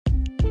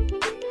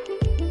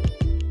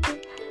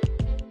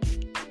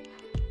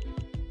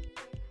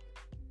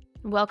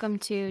Welcome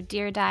to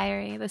Dear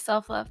Diary, the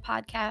self-love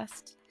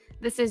podcast.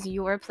 This is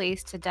your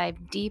place to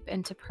dive deep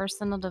into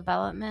personal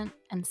development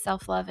and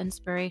self-love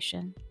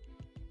inspiration,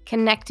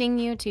 connecting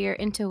you to your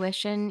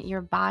intuition,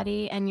 your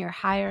body, and your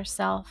higher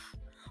self,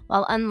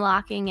 while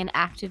unlocking and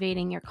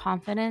activating your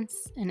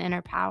confidence and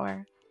inner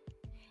power,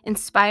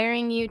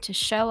 inspiring you to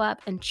show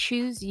up and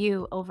choose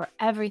you over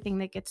everything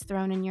that gets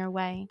thrown in your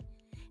way,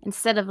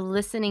 instead of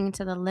listening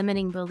to the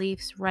limiting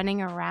beliefs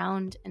running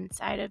around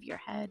inside of your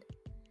head.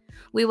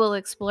 We will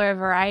explore a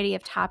variety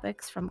of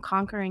topics from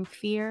conquering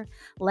fear,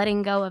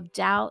 letting go of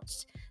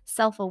doubt,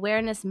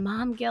 self-awareness,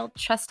 mom guilt,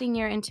 trusting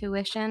your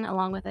intuition,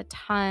 along with a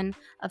ton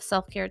of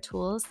self-care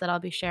tools that I'll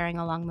be sharing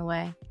along the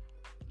way.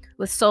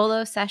 With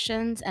solo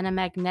sessions and a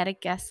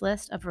magnetic guest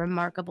list of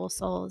remarkable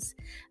souls,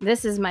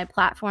 this is my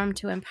platform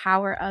to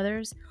empower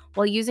others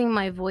while using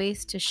my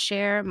voice to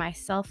share my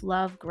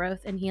self-love,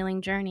 growth, and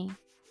healing journey.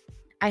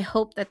 I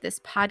hope that this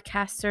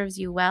podcast serves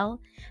you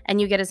well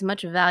and you get as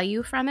much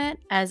value from it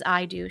as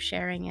I do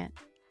sharing it.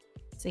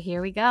 So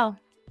here we go.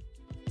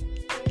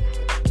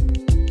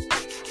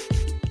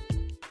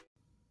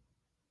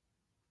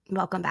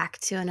 Welcome back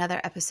to another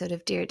episode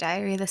of Dear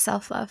Diary, the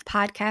self-love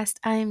podcast.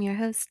 I am your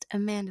host,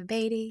 Amanda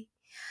Beatty.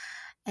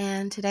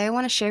 And today I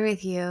want to share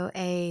with you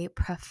a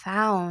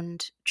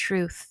profound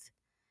truth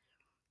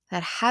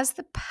that has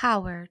the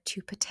power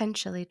to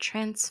potentially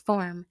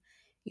transform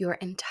your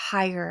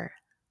entire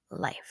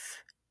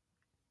life.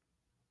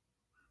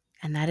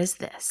 And that is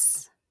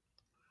this: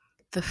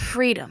 the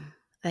freedom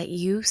that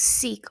you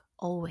seek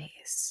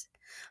always,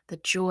 the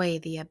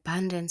joy, the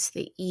abundance,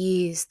 the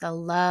ease, the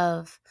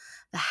love,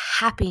 the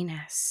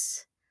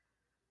happiness,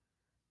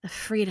 the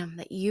freedom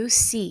that you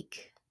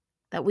seek,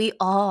 that we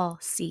all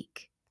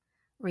seek,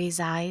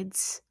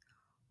 resides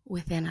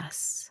within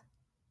us.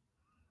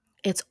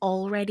 It's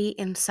already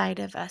inside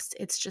of us.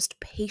 It's just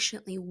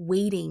patiently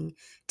waiting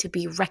to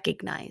be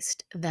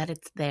recognized that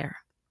it's there.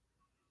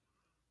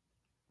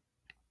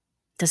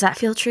 Does that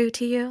feel true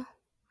to you?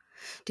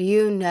 Do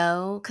you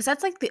know? Because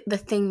that's like the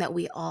thing that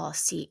we all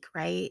seek,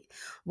 right?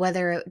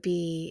 Whether it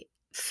be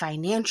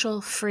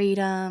financial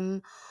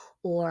freedom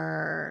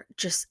or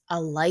just a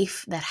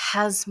life that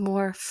has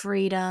more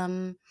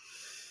freedom,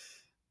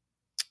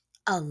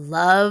 a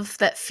love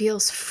that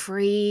feels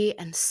free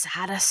and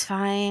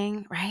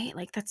satisfying, right?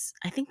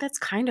 I think that's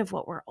kind of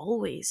what we're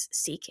always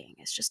seeking,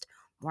 is just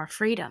more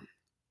freedom.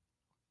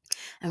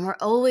 And we're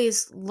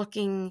always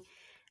looking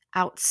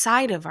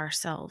outside of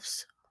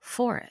ourselves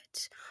for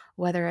it,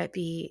 whether it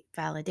be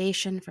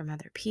validation from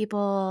other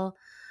people,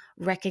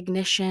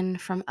 recognition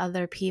from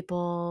other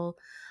people,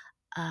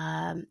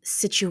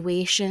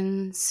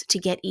 situations to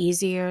get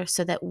easier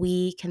so that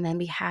we can then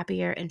be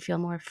happier and feel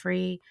more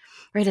free,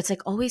 right? It's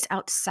like always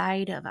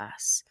outside of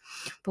us.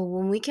 But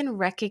when we can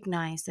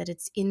recognize that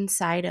it's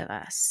inside of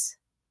us,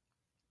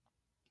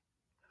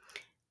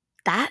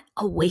 that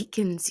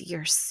awakens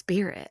your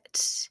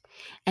spirit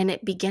and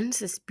it begins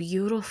this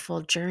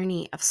beautiful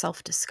journey of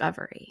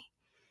self-discovery.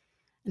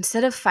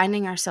 Instead of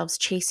finding ourselves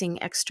chasing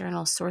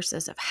external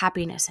sources of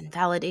happiness and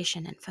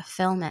validation and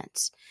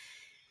fulfillment,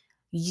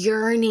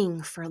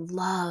 yearning for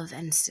love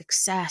and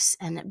success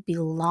and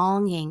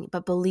belonging,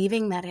 but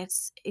believing that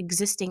it's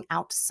existing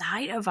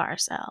outside of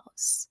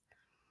ourselves,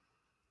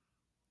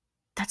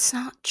 that's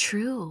not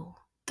true.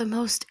 The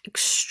most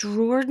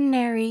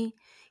extraordinary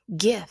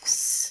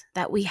gifts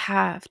that we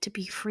have to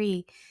be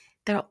free,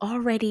 they're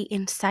already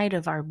inside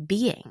of our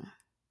being.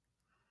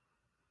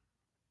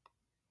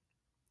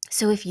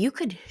 So if you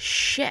could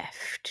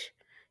shift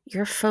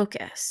your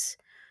focus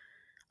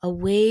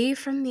away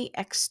from the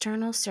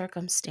external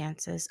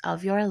circumstances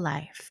of your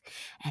life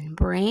and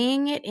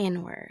bring it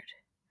inward,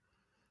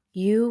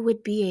 you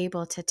would be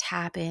able to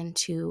tap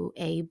into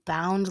a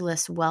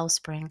boundless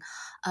wellspring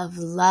of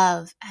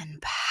love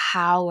and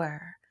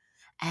power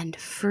and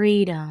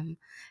freedom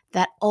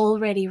that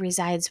already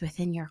resides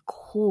within your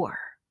core.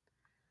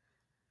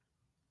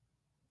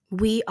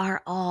 We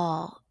are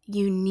all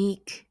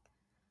unique,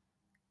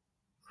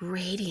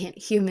 radiant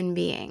human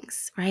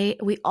beings, right?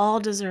 We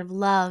all deserve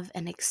love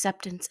and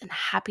acceptance and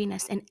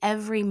happiness in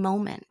every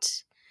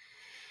moment.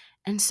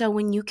 And so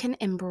when you can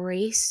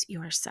embrace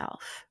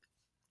yourself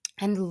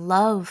and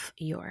love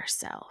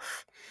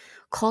yourself,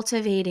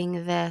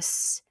 cultivating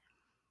this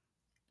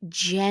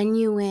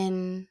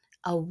genuine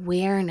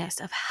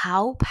awareness of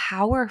how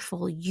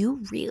powerful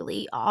you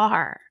really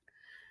are,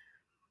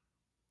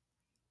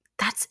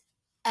 that's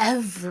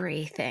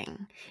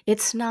everything.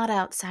 It's not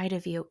outside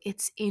of you.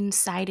 It's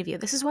inside of you.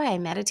 This is why I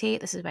meditate.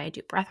 This is why I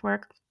do breath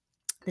work.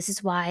 This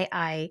is why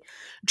I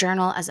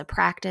journal as a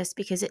practice,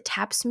 because it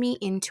taps me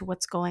into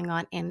what's going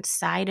on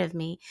inside of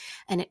me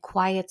and it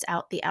quiets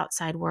out the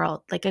outside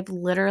world. Like, I've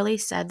literally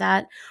said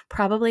that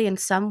probably in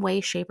some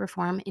way, shape, or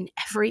form in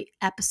every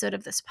episode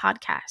of this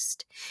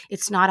podcast.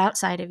 It's not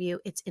outside of you.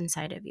 It's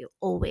inside of you,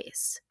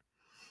 always.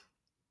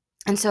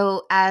 And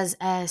so as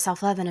a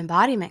self-love and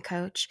embodiment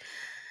coach,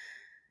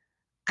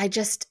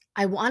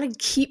 I want to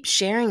keep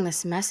sharing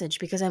this message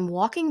because I'm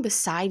walking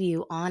beside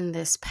you on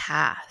this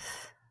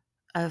path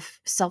of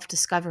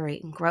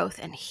self-discovery and growth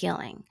and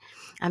healing.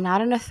 I'm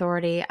not an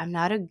authority. I'm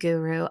not a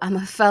guru. I'm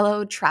a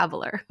fellow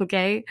traveler,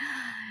 okay?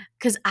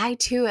 Because I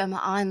too am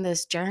on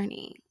this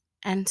journey.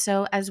 And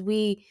so as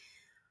we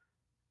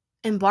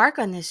embark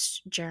on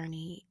this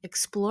journey,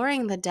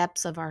 exploring the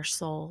depths of our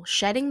soul,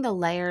 shedding the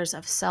layers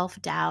of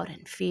self-doubt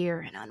and fear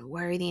and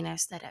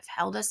unworthiness that have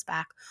held us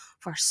back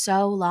for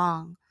so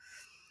long,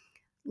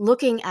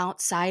 looking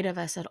outside of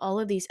us at all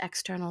of these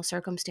external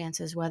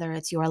circumstances, whether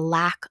it's your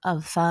lack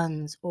of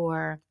funds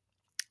or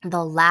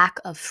the lack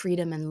of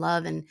freedom and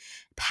love and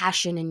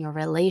passion in your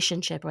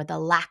relationship, or the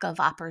lack of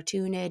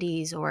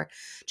opportunities, or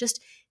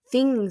just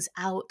things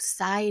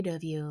outside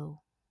of you,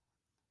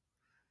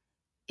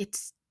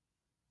 it's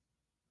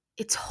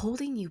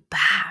holding you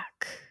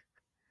back.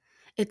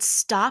 It's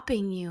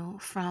stopping you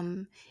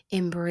from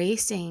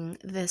embracing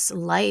this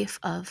life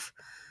of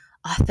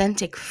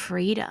authentic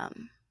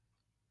freedom.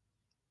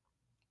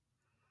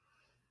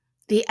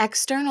 The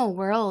external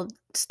world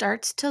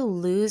starts to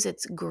lose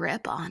its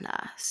grip on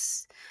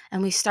us,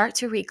 and we start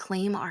to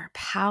reclaim our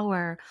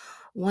power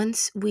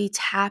once we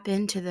tap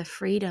into the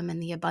freedom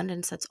and the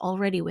abundance that's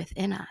already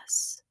within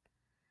us.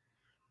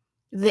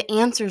 The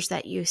answers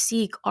that you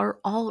seek are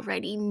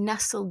already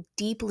nestled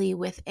deeply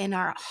within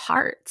our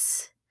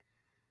hearts.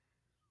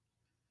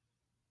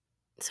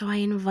 So I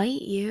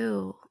invite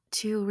you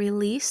to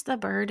release the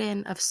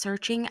burden of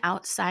searching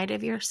outside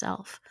of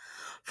yourself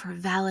for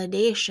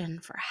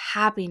validation, for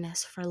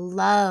happiness, for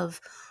love,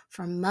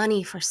 for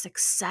money, for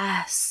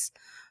success,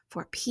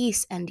 for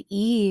peace and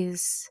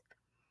ease,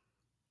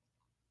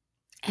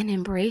 and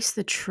embrace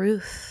the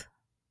truth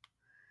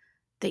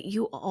that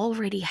you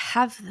already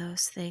have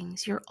those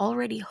things. You're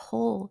already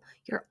whole,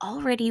 you're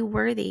already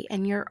worthy,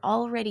 and you're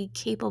already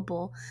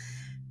capable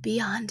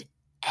beyond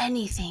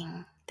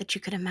anything that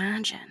you could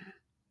imagine.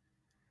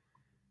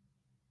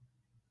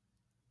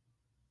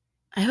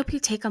 I hope you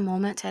take a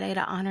moment today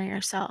to honor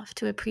yourself,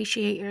 to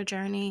appreciate your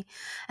journey,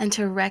 and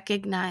to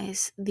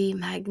recognize the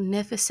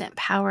magnificent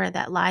power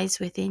that lies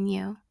within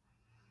you.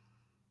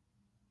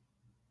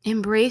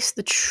 Embrace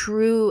the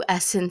true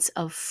essence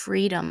of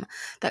freedom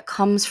that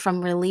comes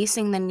from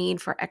releasing the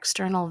need for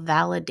external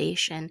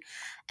validation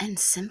and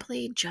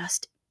simply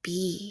just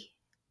be.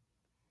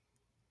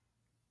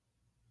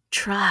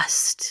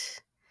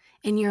 Trust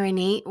in your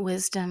innate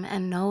wisdom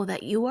and know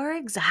that you are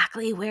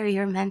exactly where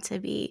you're meant to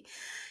be,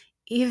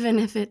 even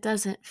if it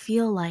doesn't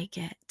feel like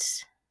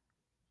it.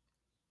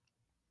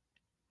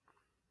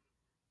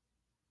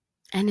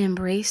 And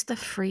embrace the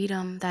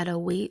freedom that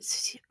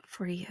awaits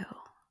for you.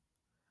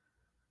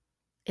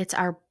 It's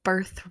our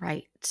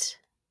birthright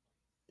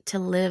to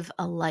live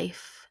a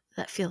life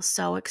that feels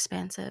so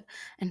expansive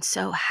and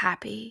so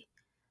happy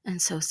and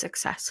so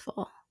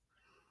successful.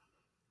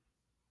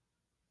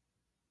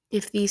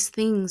 If these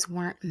things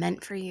weren't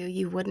meant for you,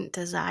 you wouldn't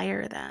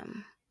desire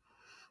them.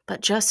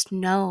 But just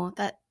know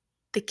that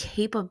the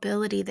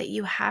capability that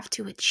you have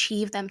to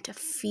achieve them, to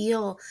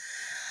feel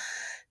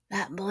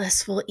that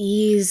blissful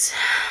ease,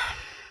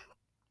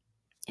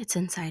 it's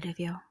inside of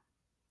you.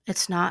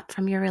 It's not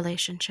from your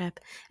relationship.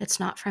 It's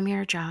not from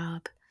your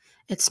job.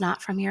 It's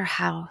not from your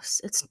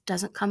house. It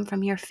doesn't come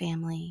from your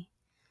family.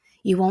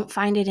 You won't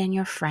find it in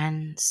your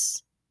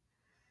friends.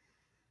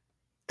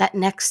 That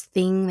next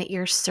thing that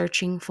you're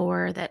searching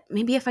for, that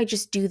maybe if I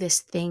just do this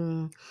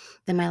thing,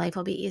 then my life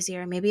will be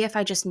easier. Maybe if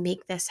I just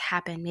make this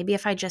happen. Maybe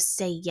if I just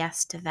say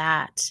yes to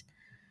that.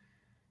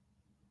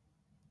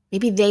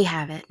 Maybe they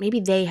have it. Maybe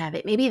they have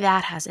it. Maybe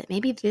that has it.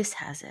 Maybe this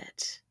has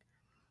it.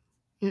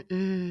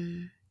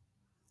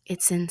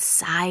 It's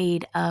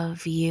inside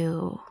of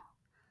you.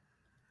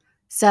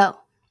 So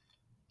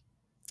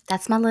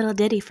that's my little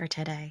ditty for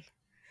today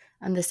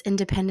on this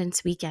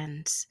Independence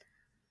weekend,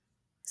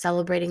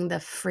 celebrating the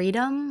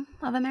freedom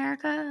of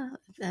America.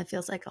 That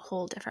feels like a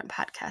whole different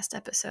podcast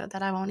episode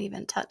that I won't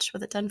even touch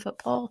with a 10-foot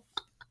pole.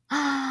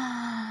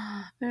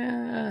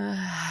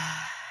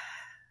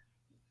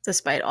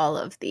 Despite all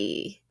of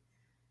the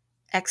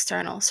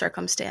external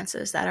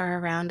circumstances that are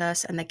around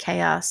us and the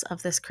chaos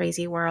of this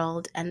crazy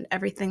world and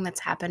everything that's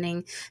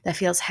happening that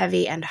feels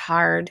heavy and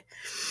hard,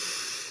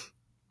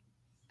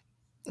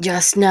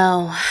 just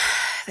know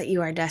that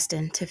you are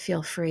destined to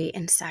feel free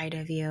inside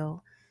of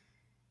you.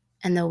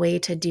 And the way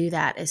to do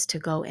that is to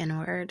go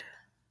inward,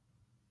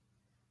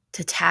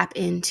 to tap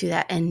into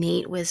that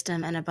innate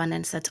wisdom and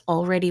abundance that's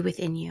already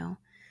within you,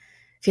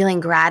 feeling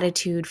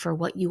gratitude for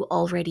what you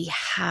already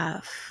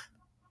have,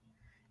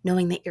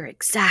 knowing that you're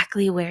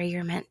exactly where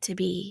you're meant to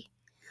be,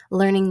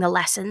 learning the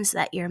lessons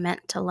that you're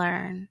meant to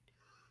learn.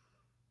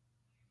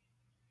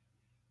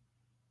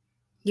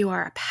 You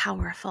are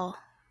powerful.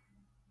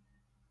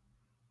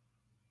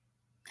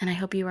 And I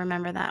hope you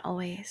remember that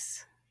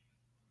always.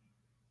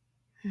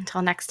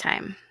 Until next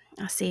time,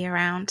 I'll see you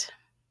around.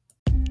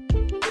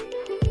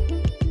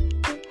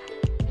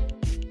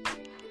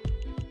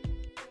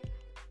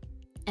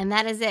 And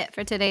that is it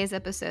for today's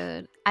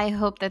episode. I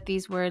hope that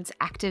these words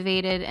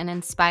activated and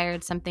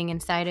inspired something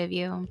inside of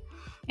you.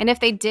 And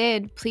if they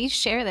did, please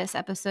share this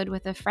episode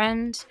with a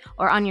friend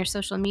or on your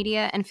social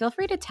media, and feel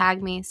free to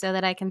tag me so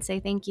that I can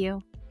say thank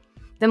you.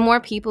 The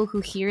more people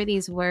who hear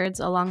these words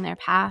along their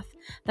path,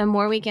 the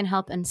more we can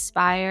help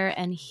inspire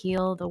and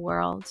heal the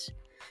world.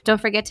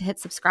 Don't forget to hit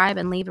subscribe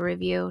and leave a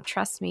review.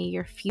 Trust me,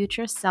 your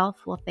future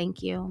self will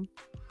thank you.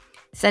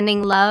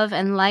 Sending love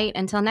and light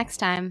until next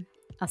time.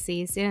 I'll see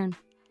you soon.